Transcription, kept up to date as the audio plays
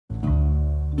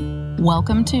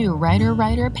Welcome to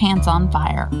Writer Pants on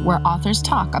Fire, where authors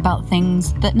talk about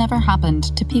things that never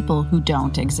happened to people who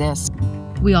don't exist.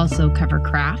 We also cover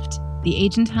craft, the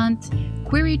agent hunt,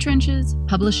 query trenches,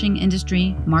 publishing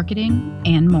industry, marketing,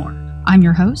 and more. I'm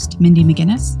your host, Mindy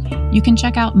McGinnis. You can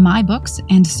check out my books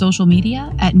and social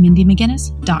media at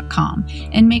mindymcginnis.com,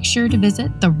 and make sure to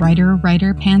visit the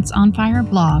Writer Pants on Fire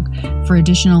blog for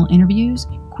additional interviews,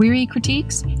 query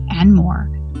critiques, and more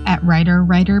at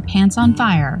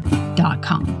writerpantsonfire.com.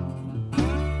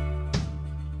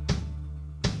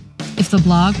 If the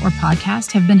blog or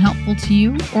podcast have been helpful to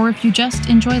you, or if you just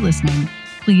enjoy listening,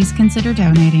 please consider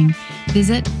donating.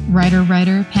 Visit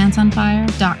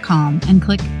writerpantsonfire.com and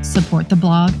click Support the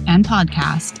Blog and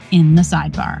Podcast in the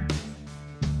sidebar.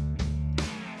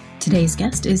 Today's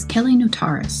guest is Kelly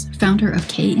Notaras, founder of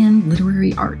KN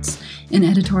Literary Arts, an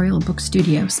editorial book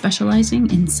studio specializing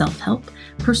in self-help,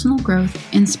 personal growth,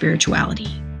 and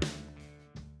spirituality.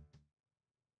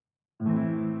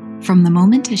 From the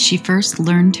moment she first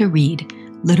learned to read,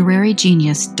 literary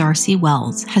genius Darcy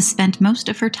Wells has spent most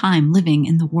of her time living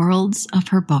in the worlds of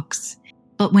her books.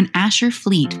 But when Asher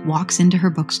Fleet walks into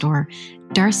her bookstore,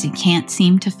 Darcy can't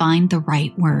seem to find the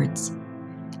right words.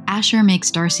 Asher makes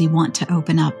Darcy want to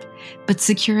open up, but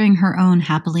securing her own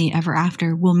happily ever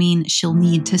after will mean she'll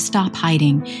need to stop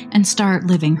hiding and start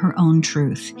living her own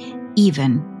truth,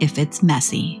 even if it's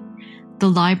messy. The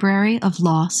Library of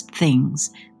Lost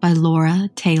Things by Laura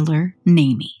Taylor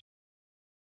Namey.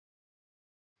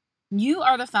 You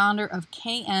are the founder of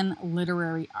KN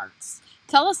Literary Arts.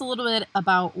 Tell us a little bit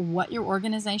about what your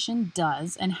organization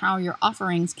does and how your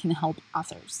offerings can help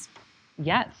authors.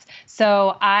 Yes.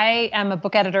 So I am a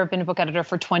book editor, been a book editor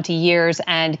for 20 years,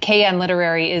 and KN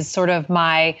Literary is sort of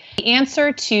my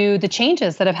answer to the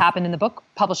changes that have happened in the book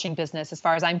publishing business, as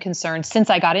far as I'm concerned,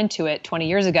 since I got into it 20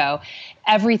 years ago.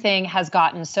 Everything has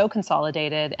gotten so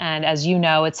consolidated, and as you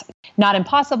know, it's not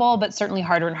impossible, but certainly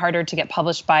harder and harder to get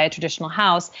published by a traditional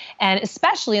house. And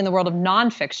especially in the world of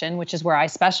nonfiction, which is where I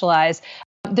specialize,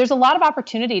 there's a lot of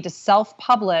opportunity to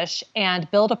self-publish and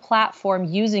build a platform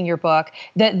using your book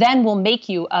that then will make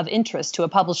you of interest to a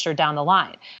publisher down the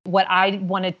line. What I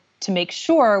wanted to make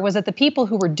sure was that the people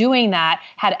who were doing that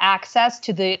had access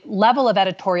to the level of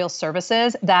editorial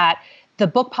services that the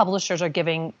book publishers are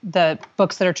giving the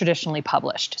books that are traditionally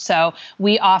published. So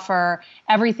we offer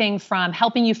everything from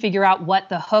helping you figure out what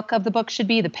the hook of the book should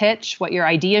be, the pitch, what your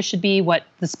idea should be, what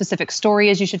the specific story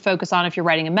is you should focus on if you're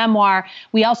writing a memoir.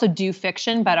 We also do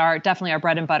fiction, but definitely our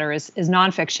bread and butter is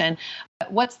nonfiction.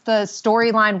 What's the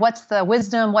storyline? What's the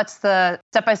wisdom? What's the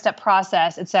step-by-step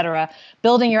process, et cetera?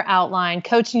 Building your outline,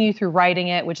 coaching you through writing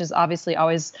it, which is obviously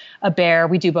always a bear.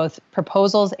 We do both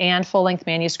proposals and full-length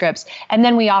manuscripts. And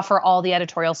then we offer all the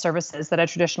editorial services that a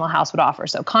traditional house would offer.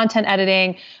 So content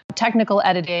editing, technical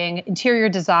editing, interior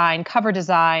design, cover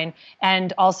design,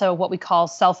 and also what we call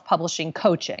self-publishing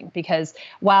coaching. Because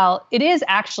while it is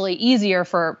actually easier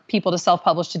for people to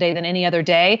self-publish today than any other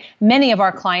day, many of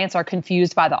our clients are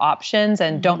confused by the options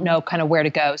and don't know kind of where to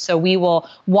go. So we will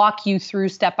walk you through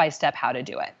step by step how to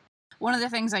do it. One of the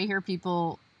things I hear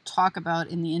people talk about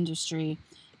in the industry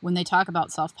when they talk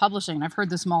about self-publishing, and I've heard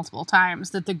this multiple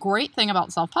times, that the great thing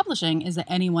about self-publishing is that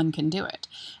anyone can do it.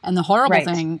 And the horrible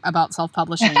thing about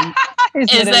self-publishing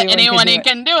is that anyone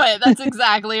can do it. That's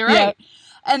exactly right. Yeah,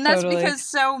 and that's totally. Because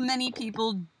so many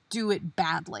people do it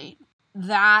badly.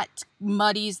 That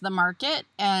muddies the market,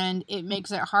 and it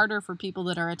makes it harder for people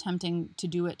that are attempting to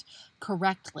do it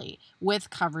correctly with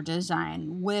cover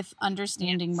design, with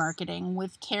understanding marketing,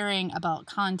 with caring about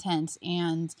content,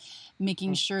 and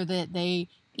making sure that they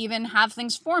even have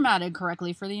things formatted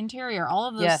correctly for the interior. All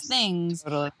of those things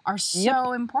are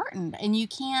so important, and you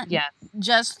can't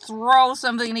just throw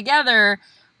something together,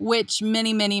 which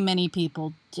many, many, many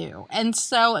people do. And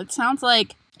so it sounds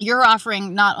like you're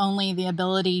offering not only the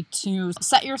ability to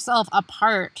set yourself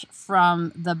apart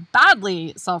from the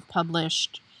badly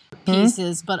self-published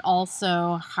pieces, but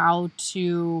also how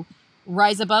to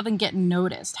rise above and get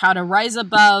noticed, how to rise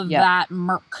above that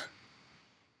murk.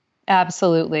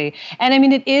 Absolutely. And I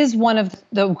mean, it is one of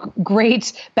the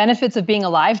great benefits of being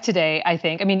alive today, I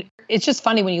think. I mean, it's just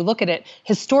funny when you look at it,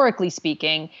 historically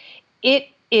speaking, it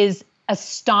is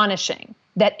astonishing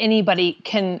that anybody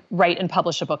can write and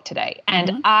publish a book today.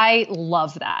 And I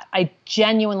love that. I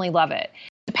genuinely love it.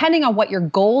 Depending on what your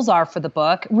goals are for the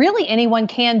book, really anyone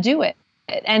can do it.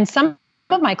 And some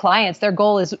of my clients, their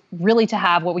goal is really to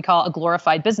have what we call a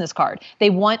glorified business card. They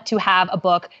want to have a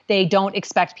book. They don't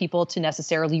expect people to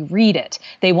necessarily read it.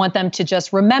 They want them to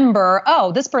just remember,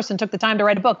 oh, this person took the time to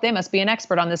write a book. They must be an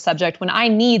expert on this subject. When I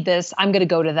need this, I'm going to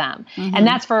go to them. And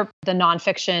that's for the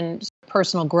nonfiction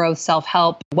personal growth,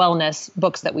 self-help, wellness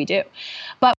books that we do.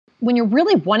 But when you're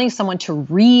really wanting someone to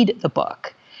read the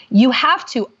book, you have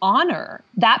to honor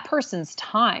that person's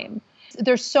time.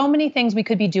 There's so many things we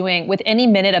could be doing with any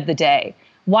minute of the day.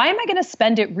 Why am I going to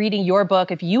spend it reading your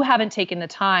book if you haven't taken the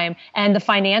time and the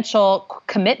financial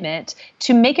commitment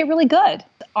to make it really good?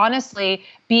 Honestly,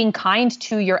 being kind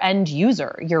to your end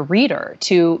user, your reader,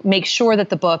 to make sure that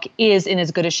the book is in as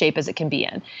good a shape as it can be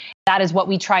in. That is what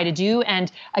we try to do.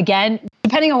 And again,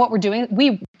 depending on what we're doing,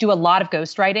 we do a lot of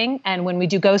ghostwriting. And when we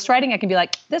do ghostwriting, I can be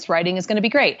like, this writing is going to be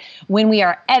great. When we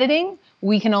are editing,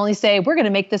 we can only say, we're going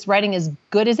to make this writing as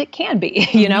good as it can be,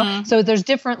 you know? So there's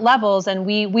different levels, and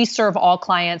we serve all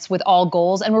clients with all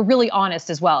goals. And we're really honest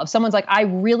as well. If someone's like, I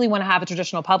really want to have a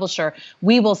traditional publisher,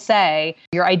 we will say,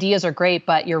 your ideas are great,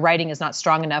 but your writing is not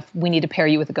strong enough. We need to pair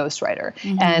you with a ghostwriter.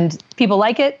 And people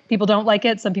like it. People don't like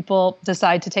it. Some people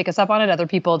decide to take us up on it. Other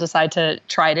people decide to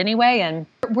try it anyway. And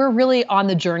we're really on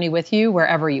the journey with you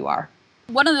wherever you are.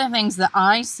 One of the things that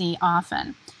I see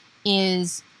often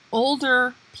is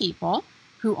older people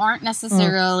who aren't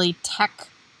necessarily tech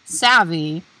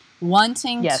savvy,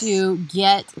 wanting to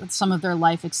get some of their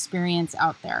life experience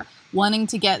out there, wanting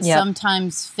to get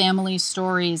sometimes family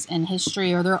stories and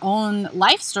history or their own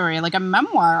life story, like a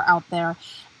memoir out there.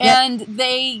 And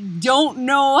they don't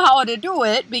know how to do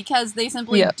it because they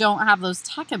simply don't have those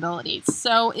tech abilities.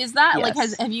 So is that like,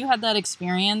 have you had that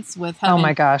experience with having... Oh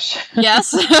my gosh.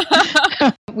 Yes.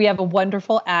 We have a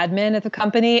wonderful admin at the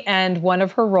company, and one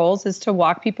of her roles is to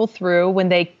walk people through when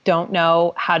they don't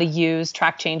know how to use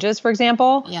track changes, for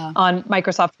example, on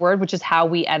Microsoft Word, which is how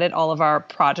we edit all of our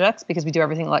projects because we do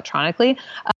everything electronically.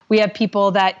 We have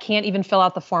people that can't even fill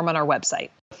out the form on our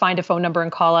website. Find a phone number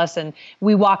and call us, and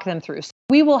we walk them through. So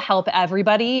we will help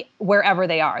everybody wherever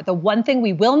they are. The one thing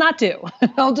we will not do,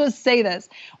 I'll just say this,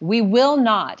 we will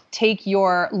not take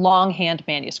your longhand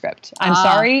manuscript. I'm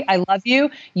sorry, I love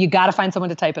you. You got to find someone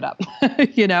to type it up.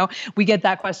 You know, we get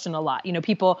that question a lot. You know,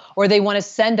 people, or they want to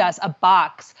send us a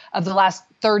box of the last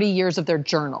 30 years of their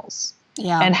journals.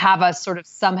 And have us sort of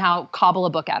somehow cobble a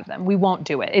book out of them. We won't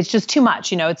do it. It's just too much.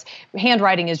 You know, it's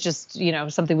handwriting is just, you know,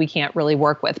 something we can't really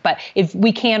work with. But if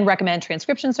we can recommend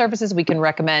transcription services, we can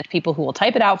recommend people who will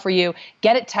type it out for you,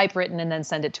 get it typewritten, and then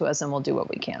send it to us, and we'll do what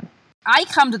we can. I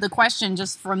come to the question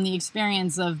just from the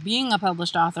experience of being a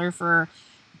published author for,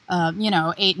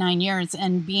 8-9 years,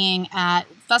 and being at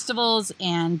festivals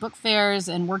and book fairs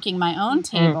and working my own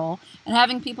table and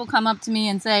having people come up to me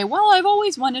and say, well, I've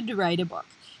always wanted to write a book.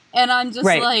 And I'm just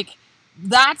like,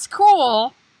 that's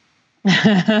cool.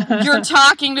 You're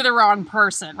talking to the wrong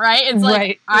person, right? It's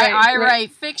like, I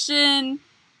write fiction,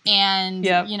 and,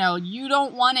 you know, you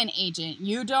don't want an agent.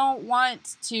 You don't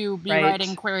want to be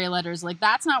writing query letters. Like,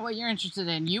 that's not what you're interested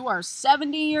in. You are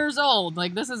 70 years old.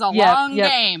 Like, this is a long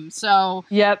game. So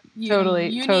you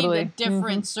need a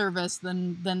different service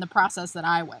than the process that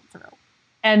I went through.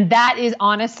 And that is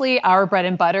honestly our bread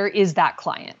and butter, is that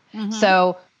client.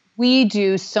 So we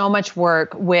do so much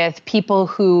work with people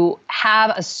who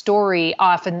have a story,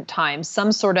 oftentimes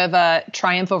some sort of a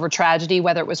triumph over tragedy,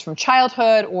 whether it was from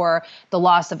childhood or the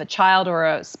loss of a child or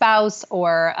a spouse,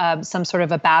 or some sort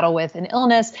of a battle with an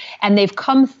illness, and they've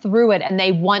come through it and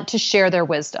they want to share their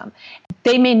wisdom.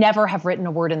 They may never have written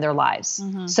a word in their lives.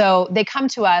 So they come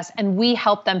to us and we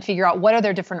help them figure out what are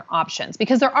their different options,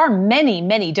 because there are many,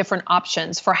 many different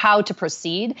options for how to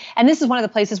proceed. And this is one of the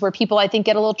places where people, I think,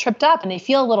 get a little tripped up and they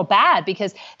feel a little bad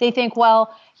because they think,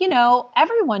 well, you know,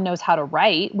 everyone knows how to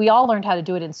write. We all learned how to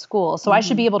do it in school. So I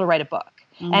should be able to write a book.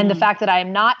 And the fact that I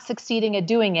am not succeeding at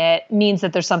doing it means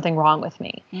that there's something wrong with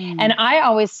me. And I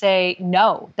always say,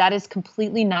 no, that is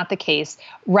completely not the case.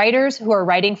 Writers who are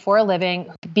writing for a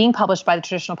living, being published by the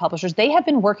traditional publishers, they have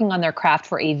been working on their craft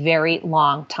for a very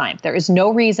long time. There is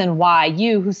no reason why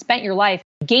you, who spent your life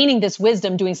gaining this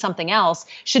wisdom doing something else,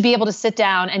 should be able to sit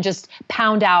down and just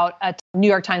pound out a New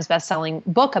York Times bestselling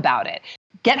book about it.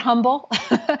 Get humble,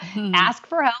 ask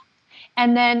for help.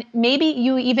 And then maybe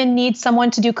you even need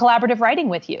someone to do collaborative writing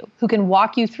with you, who can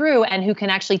walk you through and who can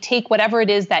actually take whatever it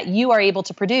is that you are able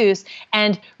to produce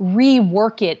and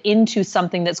rework it into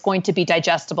something that's going to be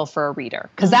digestible for a reader.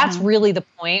 Because that's really the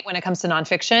point when it comes to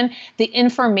nonfiction. The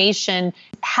information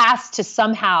has to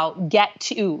somehow get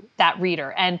to that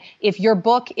reader. And if your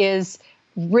book is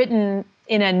written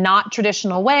in a not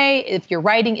traditional way, if your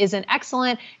writing isn't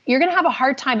excellent, you're going to have a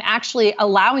hard time actually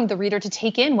allowing the reader to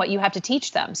take in what you have to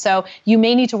teach them. So you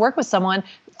may need to work with someone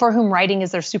for whom writing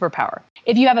is their superpower.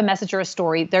 If you have a message or a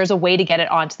story, there's a way to get it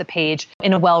onto the page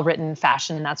in a well-written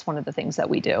fashion, and that's one of the things that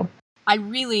we do. I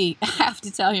really have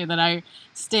to tell you that I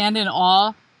stand in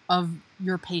awe of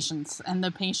your patience and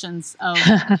the patience of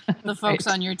the folks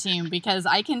on your team, because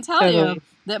I can tell you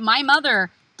that my mother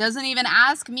doesn't even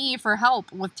ask me for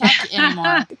help with tech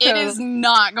anymore. It is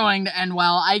not going to end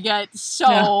well. I get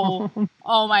so,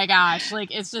 oh my gosh, like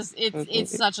it's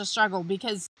such a struggle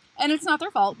because, and it's not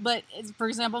their fault, but for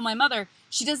example, my mother,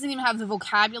 she doesn't even have the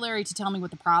vocabulary to tell me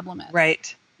what the problem is.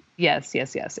 Right. Yes,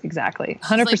 exactly.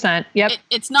 100%. Like, yep.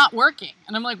 It's not working.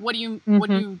 And I'm like, what are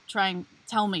you trying to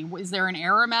tell me? Is there an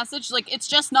error message? Like, it's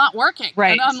just not working.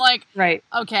 Right. And I'm like, right.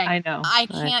 Okay, I know. I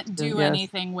can't do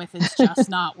anything with it's just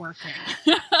not working.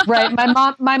 Right.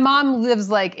 My mom lives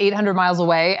like 800 miles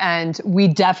away, and we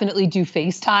definitely do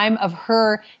FaceTime of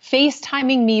her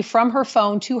FaceTiming me from her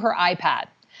phone to her iPad.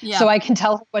 Yeah. So I can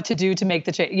tell her what to do to make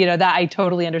the change. That I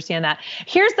totally understand that.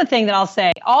 Here's the thing that I'll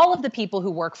say. All of the people who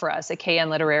work for us at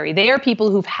KN Literary, they are people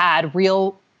who've had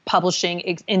real publishing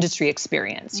industry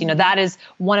experience. Mm-hmm. That is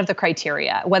one of the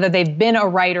criteria, whether they've been a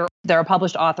writer, they're a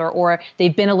published author, or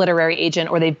they've been a literary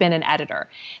agent, or they've been an editor.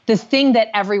 The thing that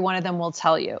every one of them will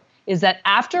tell you is that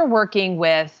after working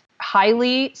with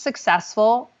highly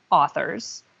successful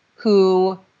authors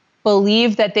who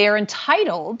believe that they are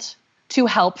entitled to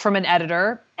help from an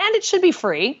editor, and it should be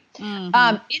free.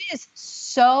 Mm-hmm. It is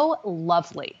so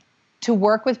lovely to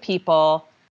work with people.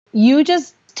 You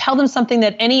just tell them something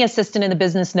that any assistant in the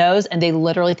business knows, and they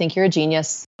literally think you're a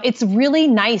genius. It's really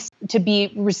nice to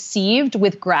be received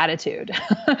with gratitude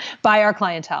by our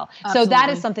clientele. Absolutely. So that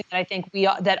is something that I think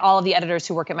that all of the editors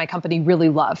who work at my company really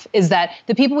love, is that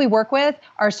the people we work with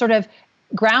are sort of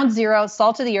ground zero,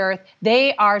 salt of the earth.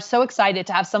 They are so excited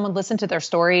to have someone listen to their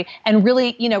story and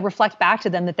really, reflect back to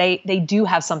them that they do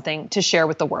have something to share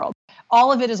with the world.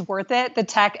 All of it is worth it. The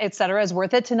tech, et cetera, is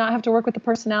worth it to not have to work with the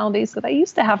personalities that I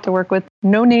used to have to work with.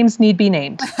 No names need be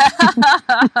named.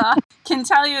 Can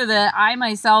tell you that I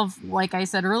myself, like I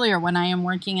said earlier, when I am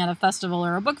working at a festival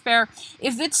or a book fair,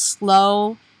 if it's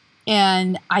slow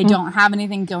and I don't have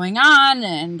anything going on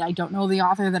and I don't know the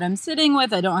author that I'm sitting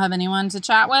with, I don't have anyone to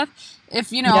chat with,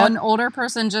 if, an older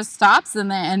person just stops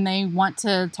and they want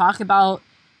to talk about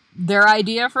their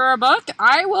idea for a book,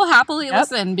 I will happily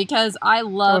listen, because I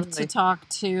love to talk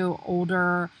to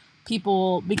older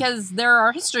people, because they're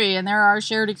our history and they're our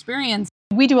shared experience.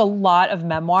 We do a lot of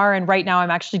memoir, and right now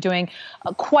I'm actually doing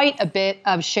quite a bit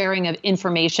of sharing of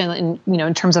information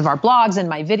in terms of our blogs and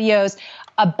my videos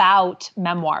about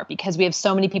memoir, because we have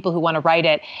so many people who want to write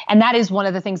it. And that is one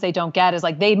of the things they don't get, is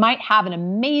like they might have an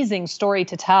amazing story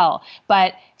to tell,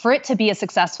 but for it to be a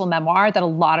successful memoir that a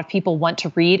lot of people want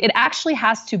to read, it actually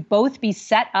has to both be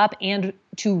set up and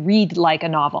to read like a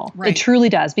novel. Right. It truly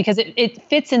does, because it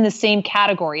fits in the same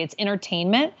category. It's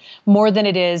entertainment more than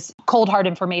it is cold hard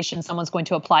information someone's going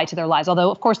to apply to their lives. Although,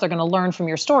 of course, they're going to learn from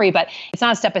your story, but it's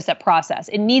not a step-by-step process.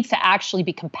 It needs to actually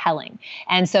be compelling.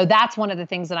 And so that's one of the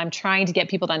things that I'm trying to get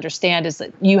people to understand, is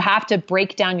that you have to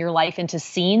break down your life into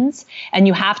scenes, and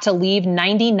you have to leave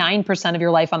 99% of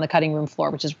your life on the cutting room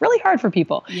floor, which is really hard for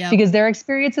people. Yep. Because their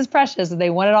experience is precious and they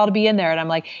want it all to be in there. And I'm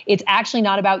like, it's actually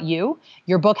not about you.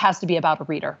 Your book has to be about a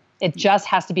reader. It just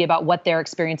has to be about what their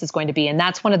experience is going to be. And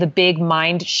that's one of the big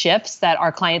mind shifts that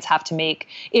our clients have to make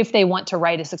if they want to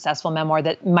write a successful memoir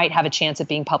that might have a chance at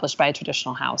being published by a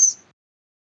traditional house.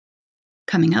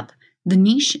 Coming up, the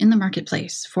niche in the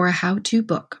marketplace for a how-to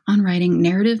book on writing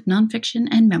narrative nonfiction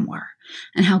and memoir,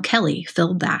 and how Kelly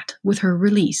filled that with her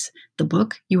release, The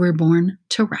Book You Were Born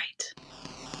to Write.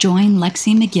 Join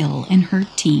Lexi McGill and her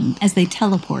team as they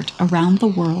teleport around the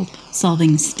world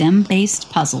solving STEM-based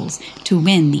puzzles to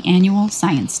win the annual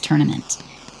science tournament.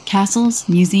 Castles,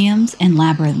 museums, and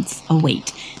labyrinths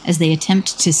await as they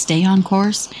attempt to stay on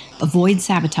course, avoid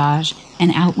sabotage,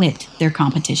 and outwit their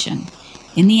competition.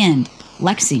 In the end,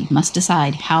 Lexi must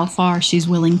decide how far she's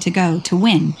willing to go to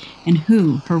win and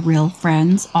who her real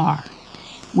friends are.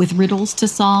 With riddles to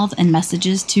solve and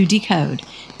messages to decode,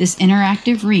 this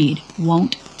interactive read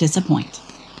won't disappoint.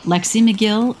 Lexi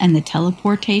McGill and the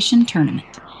Teleportation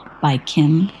Tournament by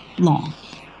Kim Long.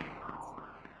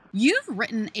 You've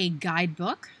written a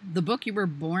guidebook, The Book You Were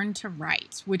Born to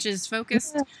Write, which is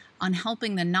focused on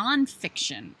helping the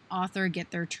nonfiction author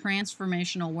get their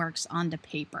transformational works onto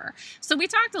paper. So we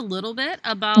talked a little bit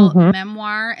about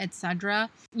memoir, etc.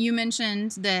 You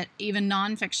mentioned that even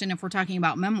nonfiction, if we're talking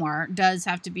about memoir, does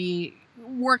have to be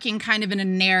working kind of in a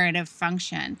narrative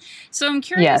function. So I'm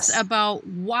curious about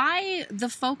why the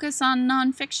focus on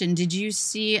nonfiction. Did you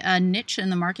see a niche in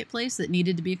the marketplace that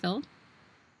needed to be filled?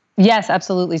 Yes,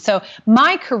 absolutely. So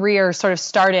my career sort of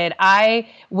started, I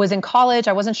was in college.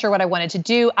 I wasn't sure what I wanted to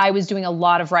do. I was doing a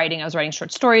lot of writing. I was writing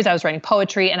short stories. I was writing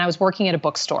poetry, and I was working at a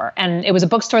bookstore. And it was a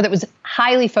bookstore that was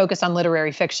highly focused on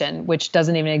literary fiction, which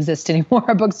doesn't even exist anymore,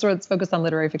 a bookstore that's focused on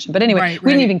literary fiction. But anyway,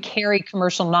 we didn't even carry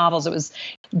commercial novels. It was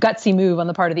gutsy move on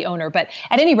the part of the owner. But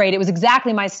at any rate, it was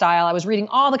exactly my style. I was reading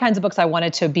all the kinds of books I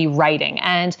wanted to be writing.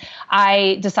 And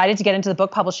I decided to get into the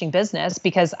book publishing business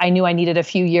because I knew I needed a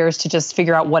few years to just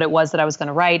figure out what it was that I was going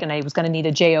to write. And I was going to need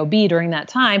a job during that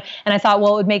time. And I thought,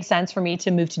 well, it would make sense for me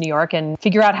to move to New York and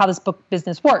figure out how this book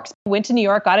business works. I went to New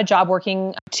York, got a job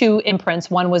working 2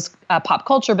 imprints. One was pop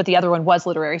culture, but the other one was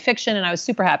literary fiction. And I was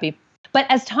super happy. But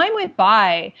as time went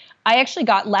by, I actually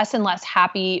got less and less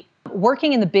happy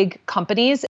working in the big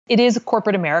companies. It is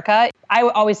corporate America. I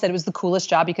always said it was the coolest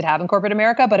job you could have in corporate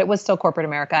America, but it was still corporate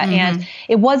America. Mm-hmm. And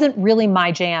it wasn't really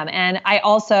my jam. And I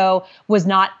also was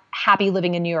not happy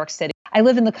living in New York City. I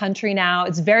live in the country now.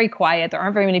 It's very quiet. There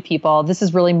aren't very many people. This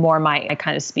is really more my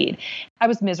kind of speed. I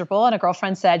was miserable, and a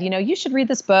girlfriend said, you should read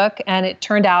this book. And it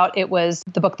turned out it was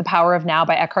the book, The Power of Now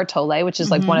by Eckhart Tolle, which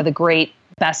is like one of the great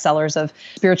bestsellers of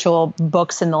spiritual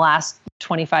books in the last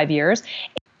 25 years.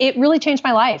 It really changed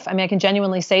my life. I mean, I can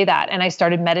genuinely say that. And I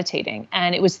started meditating.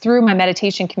 And it was through my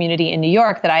meditation community in New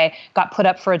York that I got put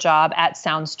up for a job at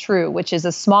Sounds True, which is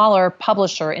a smaller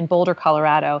publisher in Boulder,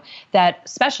 Colorado, that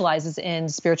specializes in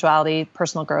spirituality,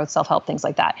 personal growth, self-help, things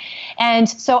like that. And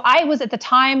so I was at the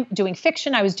time doing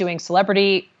fiction. I was doing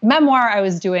celebrity memoir. I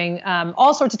was doing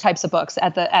all sorts of types of books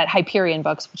at Hyperion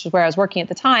Books, which is where I was working at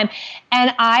the time.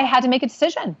 And I had to make a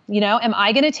decision. Am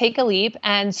I going to take a leap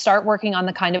and start working on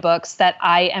the kind of books that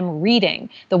I am reading,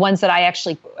 the ones that I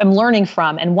actually am learning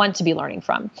from and want to be learning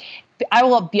from? I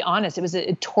will be honest, it was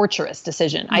a torturous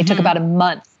decision. I took about a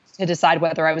month to decide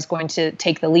whether I was going to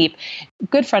take the leap. A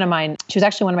good friend of mine, she was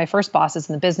actually one of my first bosses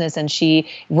in the business, and she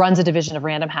runs a division of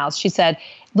Random House. She said,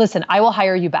 listen, I will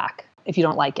hire you back if you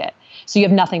don't like it. So you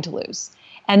have nothing to lose.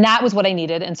 And that was what I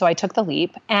needed. And so I took the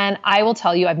leap. And I will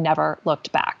tell you, I've never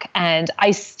looked back. And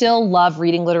I still love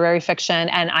reading literary fiction.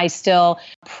 And I still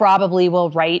probably will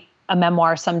write a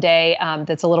memoir someday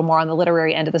that's a little more on the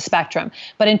literary end of the spectrum.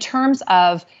 But in terms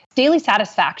of daily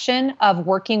satisfaction of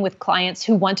working with clients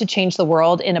who want to change the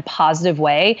world in a positive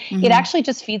way, it actually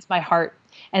just feeds my heart.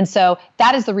 And so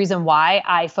that is the reason why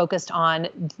I focused on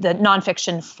the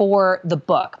nonfiction for the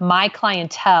book. My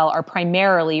clientele are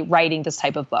primarily writing this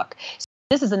type of book. So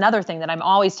this is another thing that I'm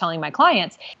always telling my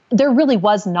clients. There really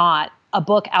was not a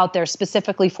book out there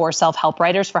specifically for self-help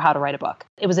writers for how to write a book.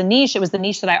 It was a niche. It was the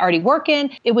niche that I already work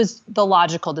in. It was the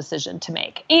logical decision to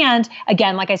make. And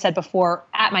again, like I said before,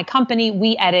 at my company,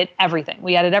 we edit everything.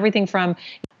 We edit everything from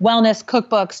wellness,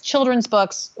 cookbooks, children's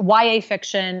books, YA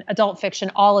fiction, adult fiction,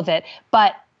 all of it.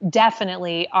 But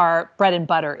definitely our bread and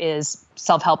butter is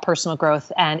self-help, personal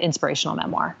growth, and inspirational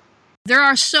memoir. There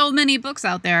are so many books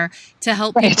out there to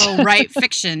help people write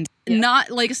fiction. Yeah.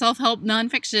 Not like self-help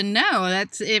nonfiction. No,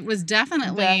 it was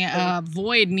definitely a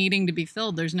void needing to be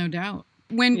filled. There's no doubt.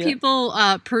 When people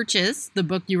purchase the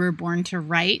book You Were Born to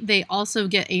Write, they also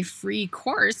get a free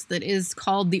course that is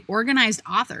called The Organized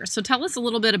Author. So tell us a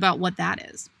little bit about what that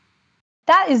is.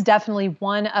 That is definitely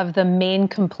one of the main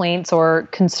complaints or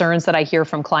concerns that I hear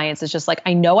from clients. Is just like,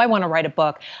 I know I want to write a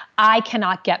book. I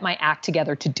cannot get my act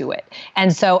together to do it.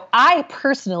 And so I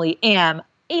personally am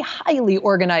a highly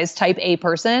organized type A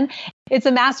person. It's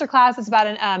a masterclass. It's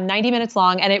about 90 minutes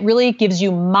long, and it really gives you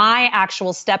my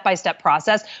actual step-by-step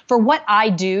process for what I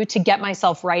do to get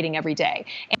myself writing every day.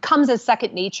 It comes as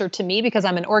second nature to me because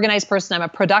I'm an organized person. I'm a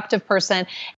productive person.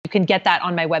 You can get that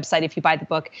on my website. If you buy the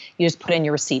book, you just put in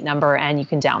your receipt number and you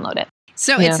can download it.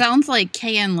 So it sounds like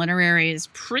KN Literary is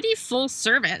pretty full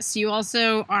service. You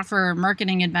also offer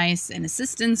marketing advice and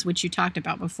assistance, which you talked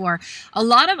about before. A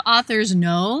lot of authors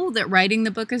know that writing the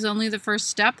book is only the first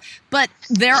step, but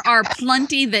there are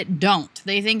plenty that don't.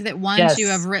 They think that once you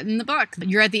have written the book,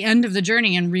 you're at the end of the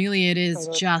journey, and really it is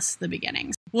just the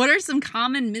beginning. What are some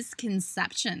common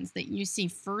misconceptions that you see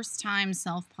first-time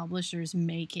self-publishers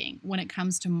making when it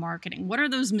comes to marketing? What are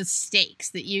those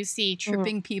mistakes that you see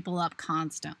tripping people up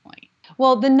constantly?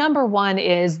 Well, the number one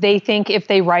is they think if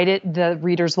they write it, the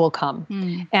readers will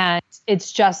come. And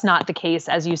it's just not the case,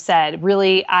 as you said.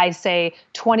 Really, I say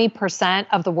 20%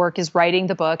 of the work is writing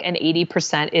the book and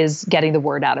 80% is getting the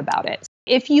word out about it.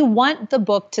 If you want the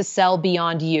book to sell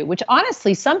beyond you, which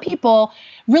honestly, some people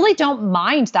really don't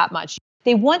mind that much.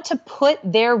 They want to put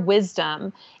their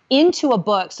wisdom into a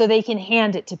book so they can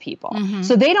hand it to people.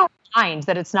 So they don't mind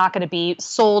that it's not going to be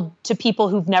sold to people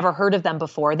who've never heard of them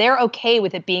before. They're okay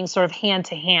with it being sort of hand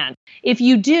to hand. If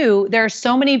you do, there are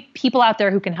so many people out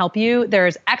there who can help you.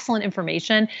 There's excellent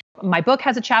information. My book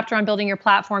has a chapter on building your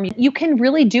platform. You can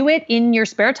really do it in your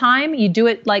spare time. You do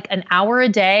it like an hour a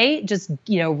day. Just,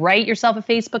 write yourself a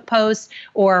Facebook post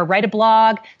or write a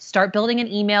blog, start building an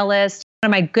email list. One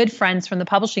of my good friends from the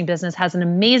publishing business has an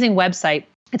amazing website.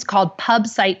 It's called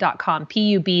pubsite.com,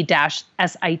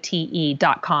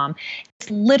 pub-site.com.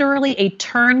 It's literally a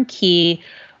turnkey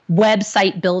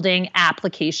website building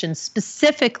application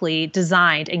specifically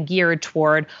designed and geared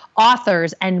toward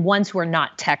authors and ones who are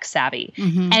not tech savvy.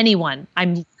 Anyone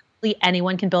can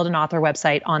build an author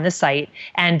website on the site,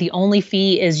 and the only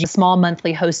fee is a small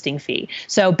monthly hosting fee.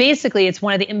 So basically, it's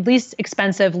one of the least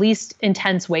expensive, least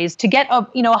intense ways to get a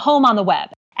home on the web.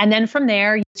 And then from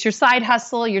there, it's your side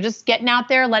hustle. You're just getting out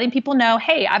there, letting people know,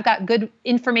 hey, I've got good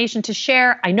information to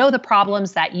share. I know the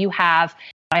problems that you have.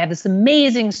 I have this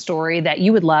amazing story that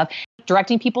you would love,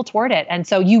 directing people toward it. And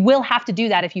so you will have to do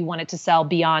that if you want it to sell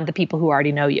beyond the people who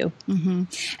already know you.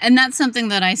 And that's something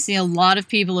that I see a lot of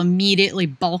people immediately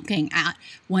balking at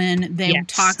when they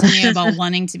talk to me about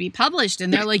wanting to be published.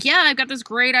 And they're like, yeah, I've got this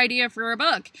great idea for a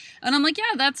book. And I'm like,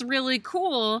 yeah, that's really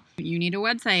cool. You need a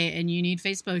website and you need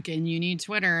Facebook and you need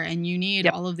Twitter and you need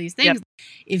all of these things.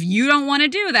 If you don't want to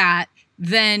do that,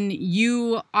 then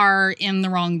you are in the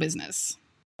wrong business.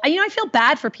 I feel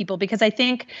bad for people because I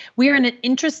think we're in an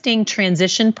interesting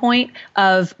transition point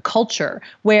of culture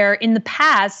where in the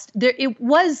past, it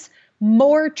was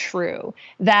more true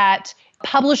that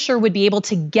publisher would be able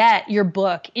to get your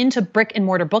book into brick and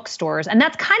mortar bookstores. And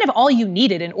that's kind of all you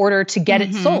needed in order to get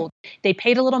it sold. They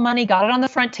paid a little money, got it on the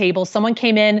front table. Someone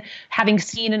came in having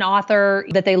seen an author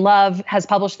that they love has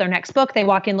published their next book. They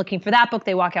walk in looking for that book.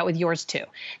 They walk out with yours too.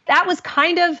 That was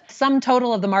kind of sum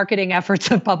total of the marketing efforts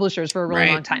of publishers for a really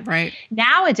long time.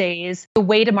 Nowadays, the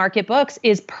way to market books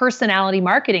is personality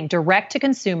marketing, direct to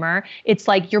consumer. It's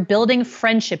like you're building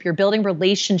friendship, you're building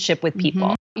relationship with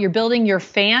people. You're building your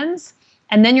fans.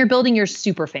 And then you're building your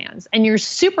super fans. And your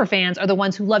super fans are the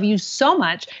ones who love you so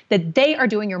much that they are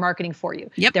doing your marketing for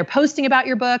you. They're posting about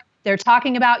your book. They're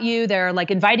talking about you. They're like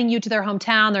inviting you to their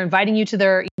hometown. They're inviting you to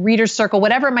their reader's circle,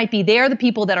 whatever it might be. They are the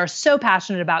people that are so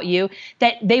passionate about you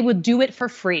that they would do it for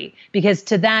free because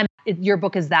to them, your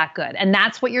book is that good. And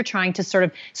that's what you're trying to sort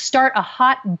of start a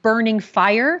hot burning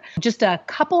fire, just a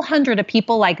couple hundred of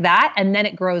people like that. And then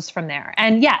it grows from there.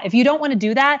 And yeah, if you don't want to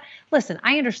do that, listen,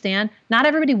 I understand. Not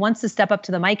everybody wants to step up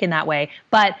to the mic in that way.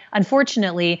 But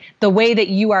unfortunately, the way that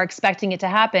you are expecting it to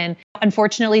happen,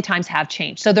 unfortunately, times have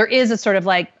changed. So there is a sort of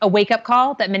like a wake up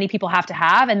call that many people have to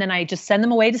have. And then I just send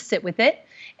them away to sit with it.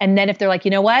 And then if they're like,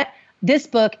 you know what, this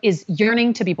book is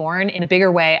yearning to be born in a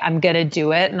bigger way, I'm going to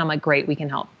do it. And I'm like, great, we can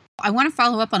help. I want to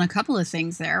follow up on a couple of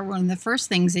things there. One of the first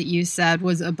things that you said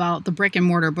was about the brick and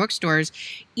mortar bookstores.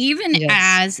 Even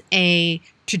as a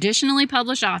traditionally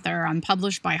published author, I'm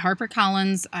published by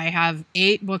HarperCollins. I have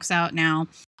 8 books out now.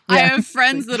 I have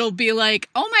friends that'll be like,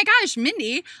 oh my gosh,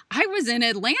 Mindy, I was in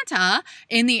Atlanta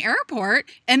in the airport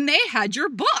and they had your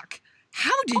book. How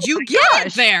did you get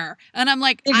it there? And I'm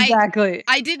like,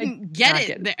 I didn't get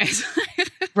it there.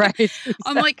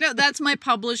 I'm like, no, that's my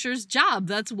publisher's job.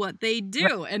 That's what they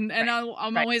do. And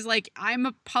I'm always like, I'm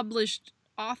a published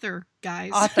author,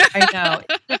 guys. I know.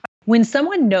 When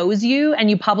someone knows you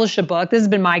and you publish a book, this has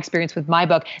been my experience with my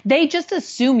book, they just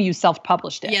assume you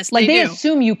self-published it. Yes, like they do.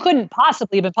 Assume you couldn't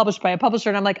possibly have been published by a publisher.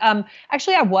 And I'm like,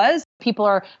 actually I was. People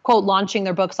are, quote, launching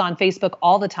their books on Facebook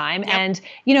all the time. And,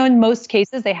 in most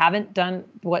cases, they haven't done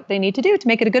what they need to do to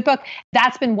make it a good book.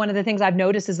 That's been one of the things I've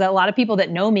noticed is that a lot of people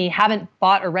that know me haven't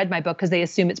bought or read my book because they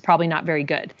assume it's probably not very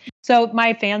good. So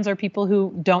my fans are people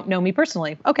who don't know me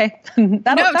personally. Okay.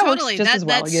 that works just as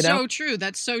well. That's so true.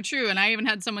 That's so true. And I even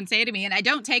had someone say to me, and I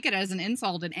don't take it as an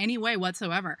insult in any way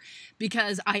whatsoever,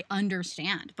 because I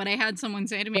understand. But I had someone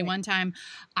say to me one time,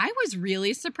 I was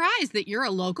really surprised that you're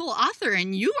a local author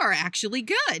and you are actually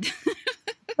good.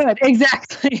 Good,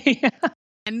 exactly.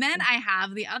 And then I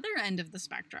have the other end of the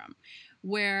spectrum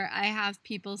where I have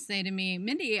people say to me,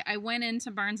 Mindy, I went into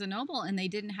Barnes & Noble and they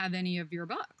didn't have any of your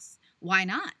books. Why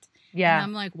not? Yeah. And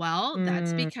I'm like, well,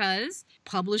 that's because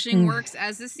publishing works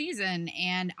as a season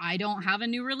and I don't have a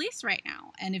new release right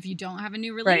now. And if you don't have a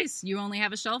new release, you only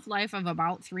have a shelf life of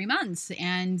about 3 months.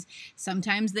 And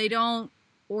sometimes they don't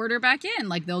order back in.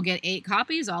 Like they'll get 8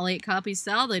 copies, all 8 copies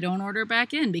sell. They don't order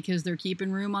back in because they're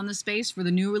keeping room on the space for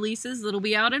the new releases that'll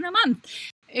be out in a month.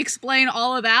 Explain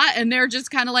all of that. And they're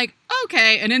just kind of like,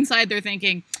 okay. And inside they're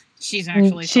thinking, she's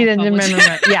actually she didn't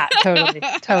remember. Yeah,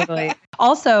 totally.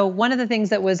 Also, one of the things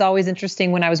that was always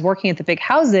interesting when I was working at the big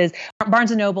houses,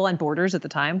 Barnes & Noble and Borders at the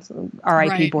time, so RIP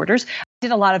Right. Borders, I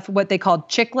did a lot of what they called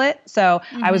chick lit. So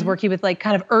I was working with like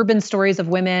kind of urban stories of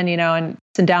women, you know, and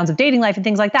ups and downs of dating life and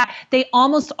things like that. They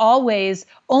almost always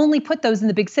only put those in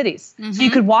the big cities. So you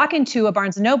could walk into a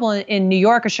Barnes & Noble in New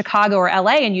York or Chicago or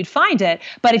LA and you'd find it.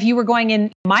 But if you were going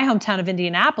in my hometown of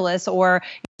Indianapolis or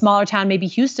smaller town, maybe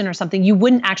Houston or something, you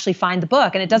wouldn't actually find the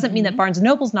book. And it doesn't mean that Barnes &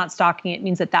 Noble's not stocking it. It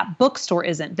means that that bookstore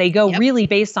isn't. They go really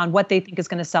based on what they think is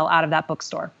going to sell out of that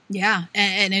bookstore. Yeah.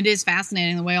 And it is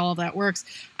fascinating the way all of that works.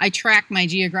 I track my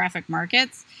geographic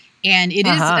markets and it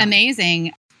is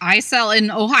amazing. I sell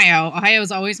in Ohio. Ohio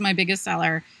is always my biggest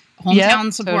seller.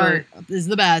 Hometown support is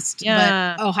the best.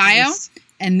 Yeah, but Ohio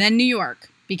and then New York,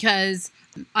 because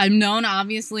I'm known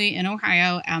obviously in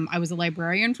Ohio. I was a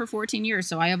librarian for 14 years.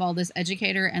 So I have all this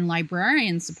educator and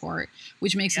librarian support,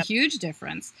 which makes a huge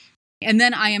difference. And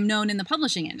then I am known in the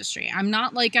publishing industry. I'm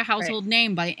not like a household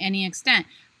name by any extent,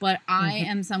 but I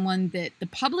am someone that the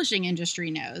publishing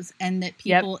industry knows and that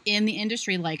people in the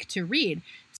industry like to read.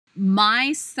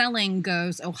 My selling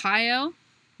goes Ohio,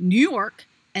 New York,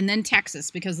 and then Texas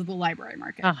because of the library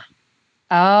market.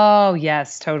 Oh,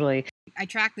 yes, totally. I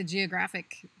track the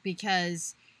geographic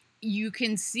because you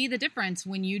can see the difference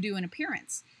when you do an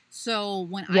appearance. So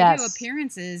when I do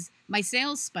appearances, my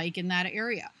sales spike in that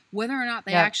area, whether or not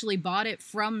they actually bought it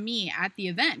from me at the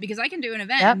event, because I can do an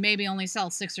event and maybe only sell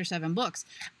 6 or 7 books,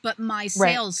 but my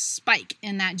sales spike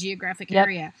in that geographic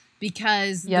area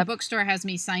because the bookstore has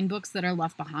me sign books that are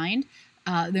left behind.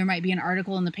 There might be an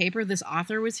article in the paper. This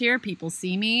author was here. People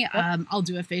see me. I'll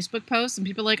do a Facebook post and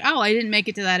people are like, oh, I didn't make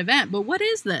it to that event, but what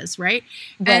is this? Right.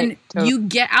 And you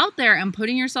get out there and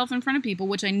putting yourself in front of people,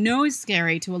 which I know is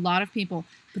scary to a lot of people,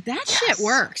 but that shit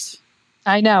works.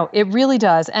 I know it really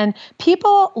does. And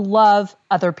people love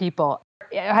other people.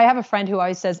 I have a friend who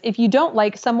always says, if you don't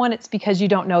like someone, it's because you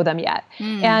don't know them yet.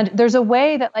 And there's a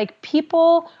way that like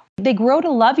people, they grow to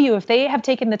love you if they have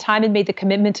taken the time and made the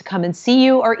commitment to come and see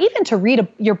you, or even to read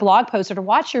your blog post or to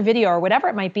watch your video or whatever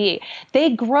it might be. They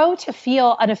grow to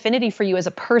feel an affinity for you as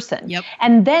a person.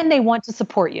 And then they want to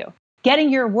support you.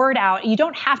 Getting your word out. You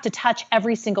don't have to touch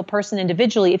every single person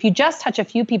individually. If you just touch a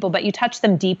few people, but you touch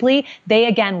them deeply, they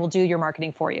again will do your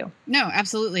marketing for you. No,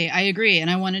 absolutely. I agree. And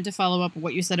I wanted to follow up with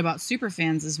what you said about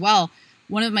superfans as well.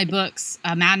 One of my books,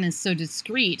 Madness So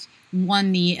Discreet,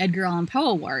 won the Edgar Allan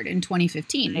Poe Award in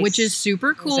 2015, which is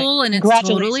super cool and it's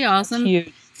totally awesome.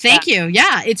 Thank you.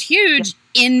 Yeah, it's huge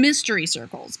in mystery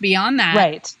circles. Beyond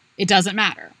that, it doesn't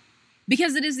matter.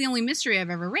 Because it is the only mystery I've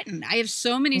ever written. I have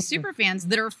so many super fans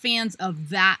that are fans of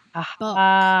that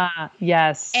book.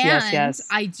 Yes, and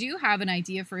I do have an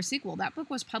idea for a sequel. That book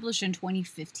was published in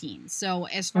 2015. So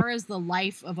as far as the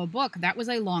life of a book, that was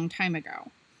a long time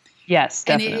ago. Yes,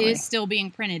 definitely. And it is still being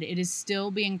printed. It is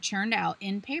still being churned out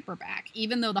in paperback.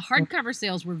 Even though the hardcover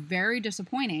sales were very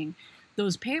disappointing,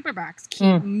 those paperbacks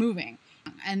keep moving.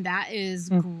 And that is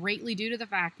greatly due to the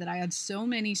fact that I had so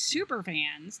many super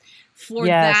fans for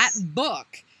that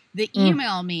book that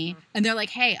email me and they're like,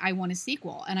 hey, I want a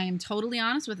sequel. And I am totally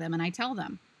honest with them. And I tell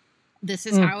them, this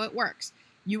is how it works.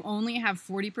 You only have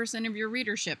 40% of your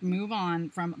readership move on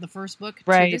from the first book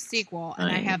to the sequel. And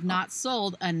I have not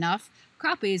sold enough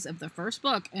copies of the first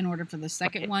book in order for the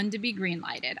second one to be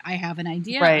greenlighted. I have an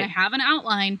idea. I have an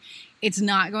outline. It's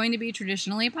not going to be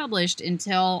traditionally published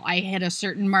until I hit a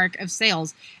certain mark of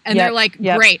sales. And they're like,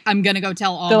 great, I'm going to go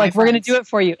tell all my friends. We're going to do it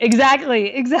for you.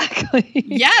 Exactly.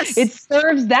 Yes. It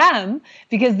serves them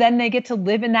because then they get to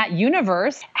live in that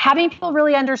universe. Having people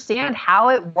really understand how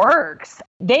it works.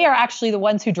 They are actually the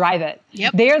ones who drive it.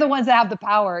 They are the ones that have the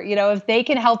power. You know, if they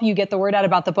can help you get the word out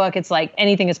about the book, it's like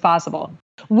anything is possible.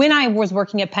 When I was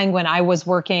working at Penguin, I was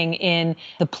working in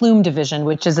the Plume division,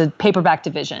 which is a paperback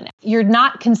division. You're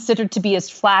not considered to be as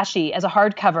flashy as a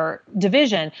hardcover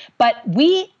division, but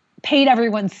we paid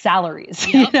everyone's salaries,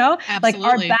 you know?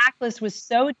 Absolutely. Like our backlist was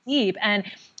so deep. And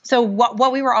so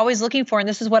what we were always looking for, and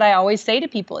this is what I always say to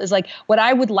people, is like, what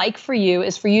I would like for you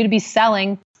is for you to be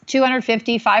selling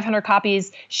 250, 500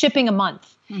 copies, shipping a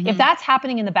month. If that's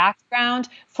happening in the background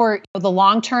for the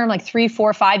long term, like 3,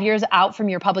 4, 5 years out from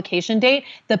your publication date,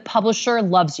 the publisher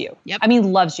loves you. I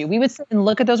mean, loves you. We would sit and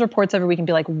look at those reports every week and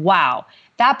be like, wow,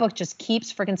 that book just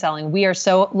keeps freaking selling. We are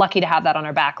so lucky to have that on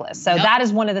our backlist. So that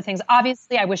is one of the things.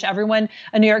 Obviously, I wish everyone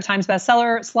a New York Times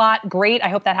bestseller slot. Great. I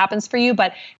hope that happens for you.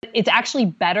 But it's actually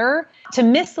better to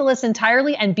miss the list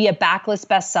entirely and be a backlist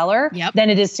bestseller than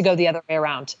it is to go the other way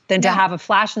around, than to have a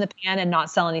flash in the pan and not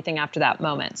sell anything after that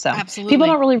moment. So people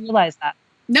don't really realize that.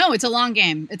 No, it's a long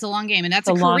game. It's a long game. And that's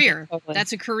a career.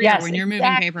 That's a career when you're moving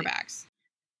paperbacks.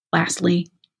 Lastly,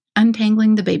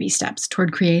 untangling the baby steps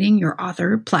toward creating your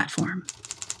author platform.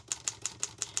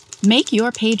 Make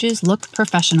your pages look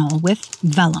professional with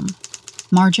Vellum.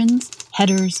 Margins,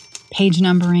 headers, page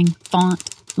numbering, font,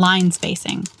 line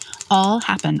spacing all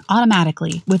happen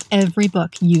automatically with every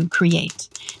book you create.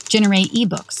 Generate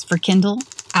ebooks for Kindle,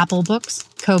 Apple Books,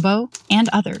 Kobo, and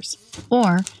others,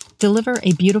 or deliver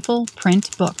a beautiful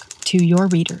print book to your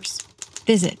readers.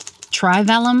 Visit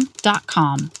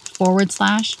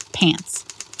tryvellum.com/pants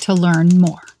to learn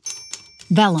more.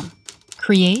 Vellum.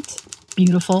 Create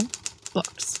beautiful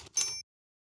books.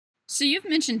 So you've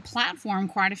mentioned platform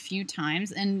quite a few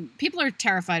times, and people are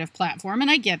terrified of platform,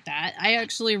 and I get that. I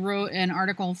actually wrote an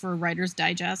article for Writer's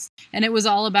Digest, and it was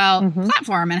all about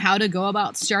platform and how to go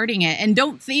about starting it. And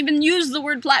don't even use the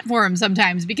word platform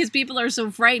sometimes because people are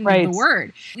so frightened of the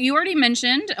word. You already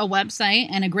mentioned a website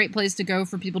and a great place to go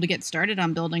for people to get started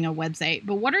on building a website,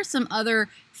 but what are some other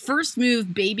first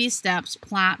move, baby steps,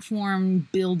 platform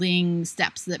building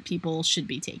steps that people should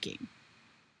be taking?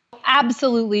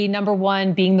 Absolutely. Number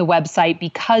one, being the website,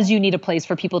 because you need a place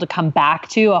for people to come back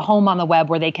to, a home on the web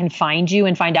where they can find you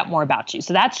and find out more about you.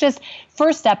 So that's just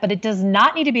first step, but it does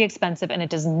not need to be expensive and it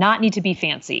does not need to be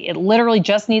fancy. It literally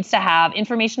just needs to have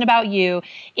information about you.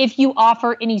 If you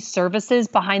offer any services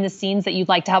behind the scenes that you'd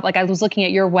like to help, like I was looking at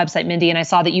your website, Mindy, and I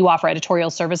saw that you offer editorial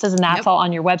services and that's all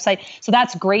on your website. So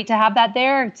that's great to have that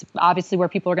there. It's obviously where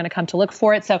people are going to come to look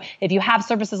for it. So if you have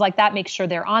services like that, make sure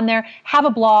they're on there. Have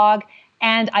a blog.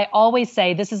 And I always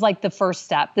say this is like the first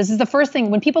step. This is the first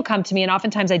thing when people come to me, and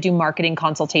oftentimes I do marketing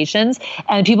consultations,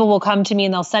 and people will come to me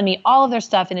and they'll send me all of their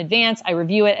stuff in advance. I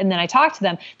review it, and then I talk to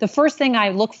them. The first thing I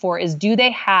look for is, do they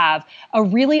have a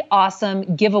really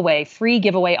awesome giveaway, free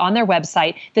giveaway on their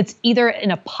website that's either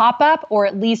in a pop-up or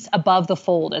at least above the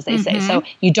fold, as they say. So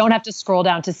you don't have to scroll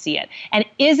down to see it. And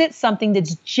is it something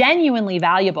that's genuinely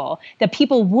valuable that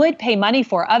people would pay money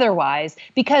for otherwise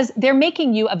because they're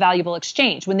making you a valuable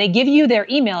exchange? When they give you their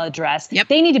email address,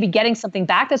 they need to be getting something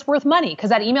back that's worth money because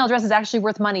that email address is actually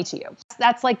worth money to you.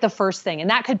 That's like the first thing. And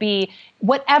that could be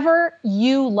whatever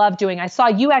you love doing. I saw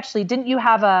you actually, didn't you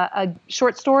have a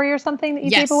short story or something that you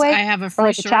gave away? Yes, I have a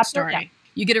free short story. Yeah.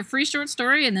 You get a free short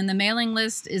story, and then the mailing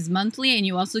list is monthly, and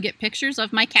you also get pictures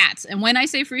of my cats. And when I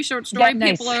say free short story,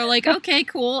 people are like, okay,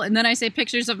 cool. And then I say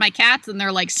pictures of my cats, and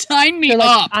they're like, sign me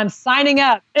up. I'm signing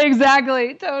up.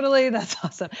 Exactly. Totally. That's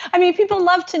awesome. I mean, people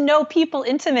love to know people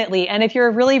intimately. And if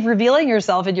you're really revealing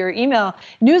yourself in your email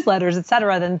newsletters, et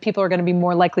cetera, then people are going to be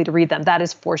more likely to read them. That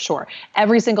is for sure.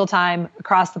 Every single time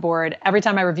across the board, every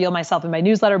time I reveal myself in my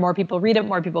newsletter, more people read it,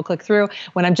 more people click through.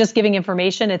 When I'm just giving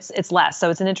information, it's less. So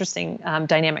it's an interesting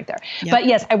dynamic there. But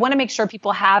yes, I want to make sure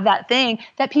people have that thing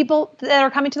that people that are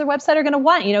coming to their website are going to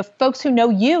want. You know, folks who know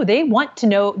you, they want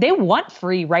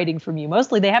free writing from you.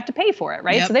 Mostly they have to pay for it,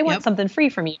 right? So they want something free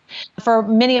from you. For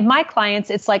many of my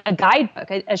clients, it's like a guidebook,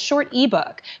 a short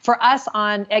ebook. For us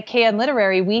at KN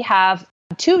Literary, we have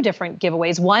two different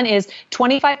giveaways. One is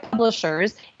 25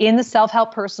 publishers in the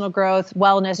self-help, personal growth,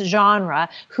 wellness genre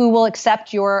who will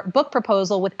accept your book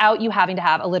proposal without you having to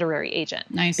have a literary agent.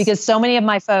 Nice. Because so many of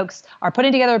my folks are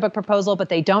putting together a book proposal, but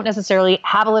they don't necessarily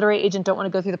have a literary agent, don't want to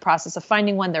go through the process of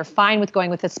finding one. They're fine with going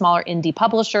with a smaller indie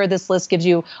publisher. This list gives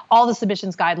you all the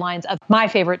submissions guidelines of my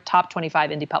favorite top 25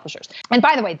 indie publishers. And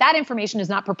by the way, that information is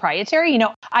not proprietary. You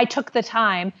know, I took the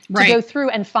time to go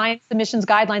through and find submissions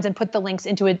guidelines and put the links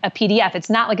into a PDF. It's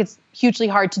not like it's hugely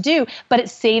hard to do, but it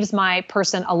saves my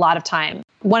person a lot of time.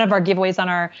 One of our giveaways on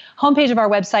our homepage of our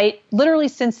website, literally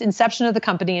since inception of the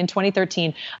company in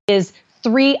 2013, is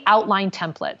 3 outline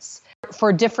templates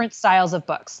for different styles of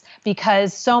books,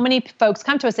 because so many folks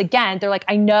come to us again, they're like,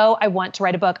 I know I want to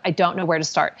write a book. I don't know where to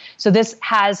start. So this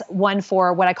has one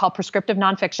for what I call prescriptive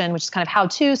nonfiction, which is kind of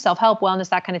how-to, self-help, wellness,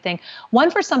 that kind of thing.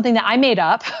 One for something that I made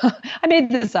up. I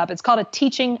made this up. It's called a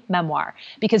teaching memoir,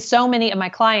 because so many of my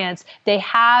clients, they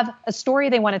have a story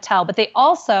they want to tell, but they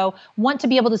also want to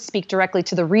be able to speak directly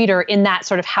to the reader in that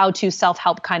sort of how-to,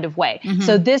 self-help kind of way.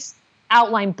 So this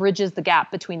outline bridges the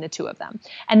gap between the two of them.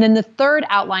 And then the third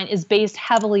outline is based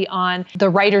heavily on the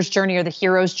writer's journey or the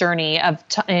hero's journey of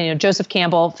Joseph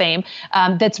Campbell fame,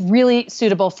 that's really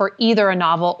suitable for either a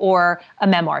novel or a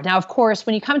memoir. Now, of course,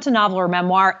 when you come to novel or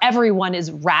memoir, everyone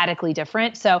is radically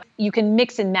different. So you can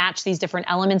mix and match these different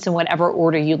elements in whatever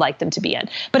order you'd like them to be in.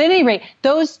 But at any rate,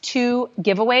 those 2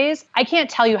 giveaways, I can't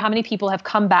tell you how many people have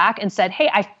come back and said, hey,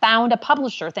 I found a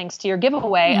publisher thanks to your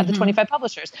giveaway of the 25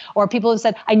 publishers. Or people have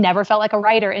said, I never felt like a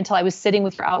writer until I was sitting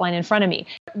with your outline in front of me.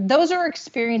 Those are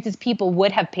experiences people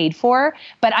would have paid for,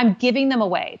 but I'm giving them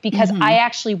away because I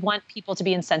actually want people to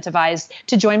be incentivized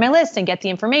to join my list and get the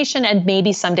information and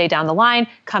maybe someday down the line,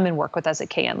 come and work with us at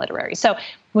KN Literary. So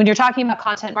when you're talking about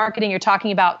content marketing, you're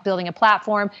talking about building a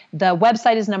platform, the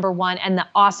website is number one, and the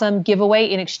awesome giveaway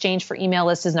in exchange for email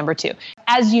list is number two.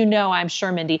 As you know, I'm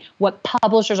sure, Mindy, what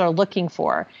publishers are looking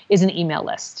for is an email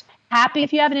list. Happy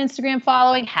if you have an Instagram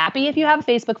following, happy if you have a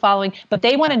Facebook following, but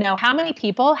they want to know how many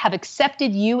people have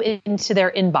accepted you into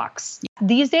their inbox.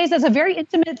 These days, that's a very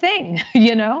intimate thing,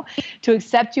 to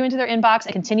accept you into their inbox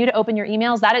and continue to open your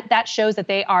emails. That shows that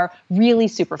they are really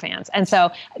super fans. And so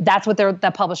that's what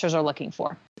the publishers are looking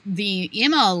for. The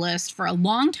email list for a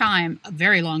long time, a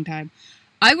very long time,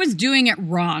 I was doing it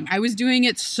wrong. I was doing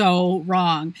it so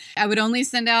wrong. I would only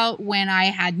send out when I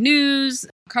had news,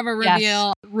 cover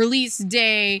reveal, release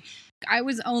day. I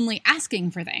was only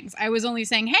asking for things. I was only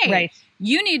saying, hey,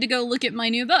 you need to go look at my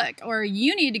new book, or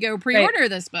you need to go pre-order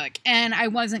this book. And I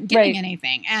wasn't getting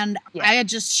anything. And I had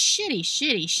just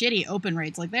shitty open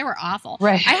rates. Like, they were awful.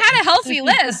 I had a healthy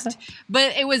list,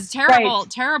 but it was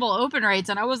terrible open rates.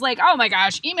 And I was like, oh my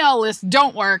gosh, email lists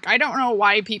don't work. I don't know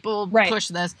why people push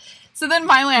this. So then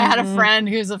finally I had a friend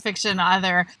who's a fiction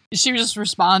author. She just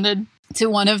responded to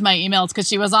one of my emails because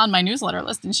she was on my newsletter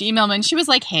list, and she emailed me and she was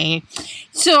like, hey,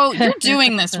 so you're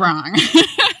doing this wrong.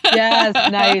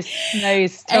 Yes,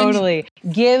 nice, totally.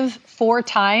 Give 4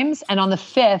 times, and on the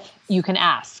 5th, you can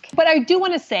ask. But I do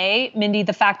want to say, Mindy,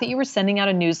 the fact that you were sending out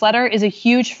a newsletter is a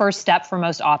huge first step for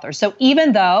most authors. So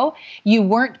even though you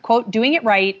weren't, quote, doing it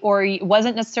right, or it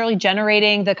wasn't necessarily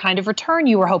generating the kind of return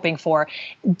you were hoping for,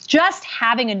 just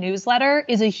having a newsletter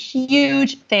is a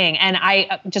huge thing. And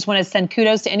I just want to send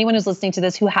kudos to anyone who's listening to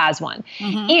this who has one.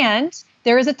 And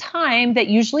there is a time that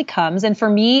usually comes, and for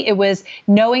me, it was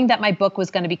knowing that my book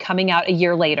was going to be coming out a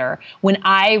year later when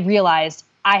I realized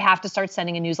I have to start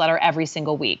sending a newsletter every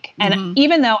single week. And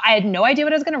even though I had no idea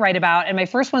what I was going to write about, and my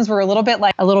first ones were a little bit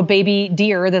like a little baby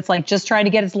deer that's like just trying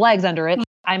to get its legs under it.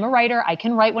 I'm a writer. I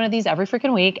can write one of these every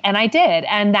freaking week. And I did.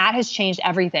 And that has changed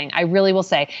everything. I really will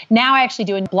say. Now I actually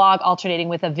do a blog alternating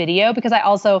with a video because I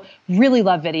also really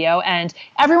love video, and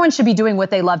everyone should be doing what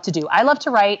they love to do. I love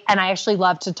to write, and I actually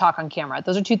love to talk on camera.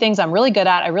 Those are 2 things I'm really good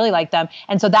at. I really like them.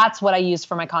 And so that's what I use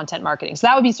for my content marketing. So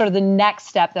that would be sort of the next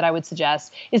step that I would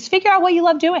suggest is figure out what you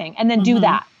love doing and then do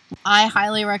that. I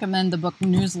highly recommend the book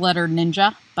Newsletter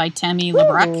Ninja by Tammy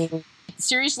Labrecque.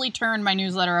 Seriously turned my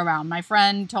newsletter around. My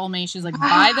friend told me, she's like,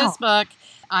 buy this book.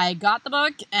 I got the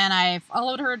book and I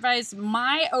followed her advice.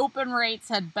 My open rates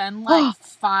had been like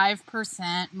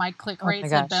 5%. My click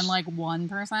rates had been like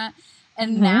 1%.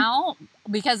 And now,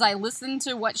 because I listened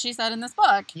to what she said in this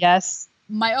book,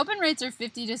 my open rates are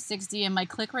 50 to 60 and my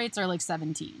click rates are like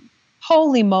 17.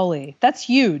 Holy moly. That's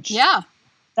huge. Yeah.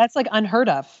 That's like unheard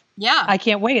of. Yeah. I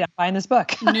can't wait. I'm buying this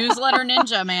book. Newsletter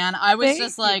Ninja, man. I was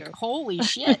just like, holy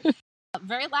shit.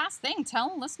 Very last thing,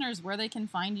 tell listeners where they can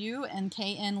find you and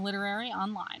KN Literary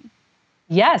online.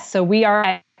 Yes, so we are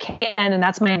at KN, and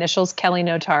that's my initials, Kelly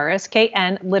Notaras,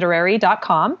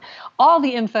 knliterary.com. All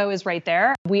the info is right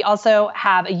there. We also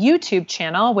have a YouTube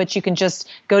channel, which you can just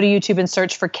go to YouTube and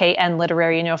search for KN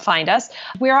Literary and you'll find us.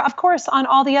 We are, of course, on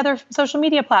all the other social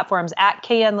media platforms at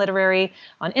KN Literary,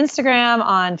 on Instagram,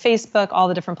 on Facebook, all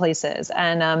the different places.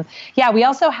 And we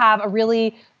also have a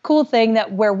really cool thing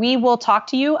where we will talk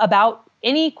to you about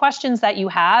any questions that you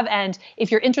have. And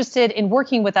if you're interested in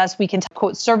working with us, we can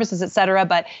quote services, etc.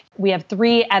 But we have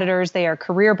 3 editors. They are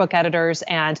career book editors,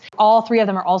 and all 3 of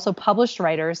them are also published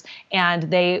writers. And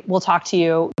they will talk to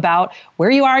you about where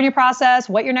you are in your process,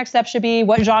 what your next step should be,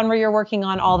 what genre you're working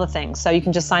on, all the things. So you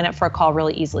can just sign up for a call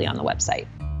really easily on the website.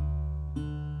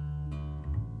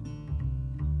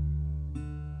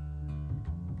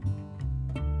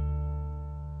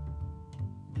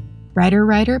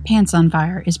 Writer, Pants on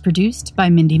Fire is produced by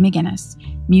Mindy McGinnis.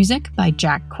 Music by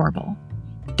Jack Corbel.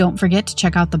 Don't forget to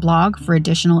check out the blog for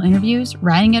additional interviews,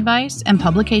 writing advice, and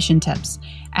publication tips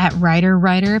at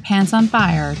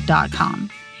writerpantsonfire.com.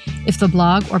 If the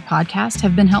blog or podcast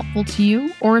have been helpful to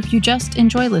you, or if you just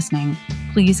enjoy listening,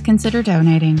 please consider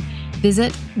donating.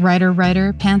 Visit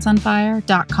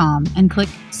writerpantsonfire.com and click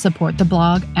Support the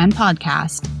Blog and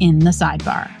Podcast in the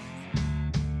sidebar.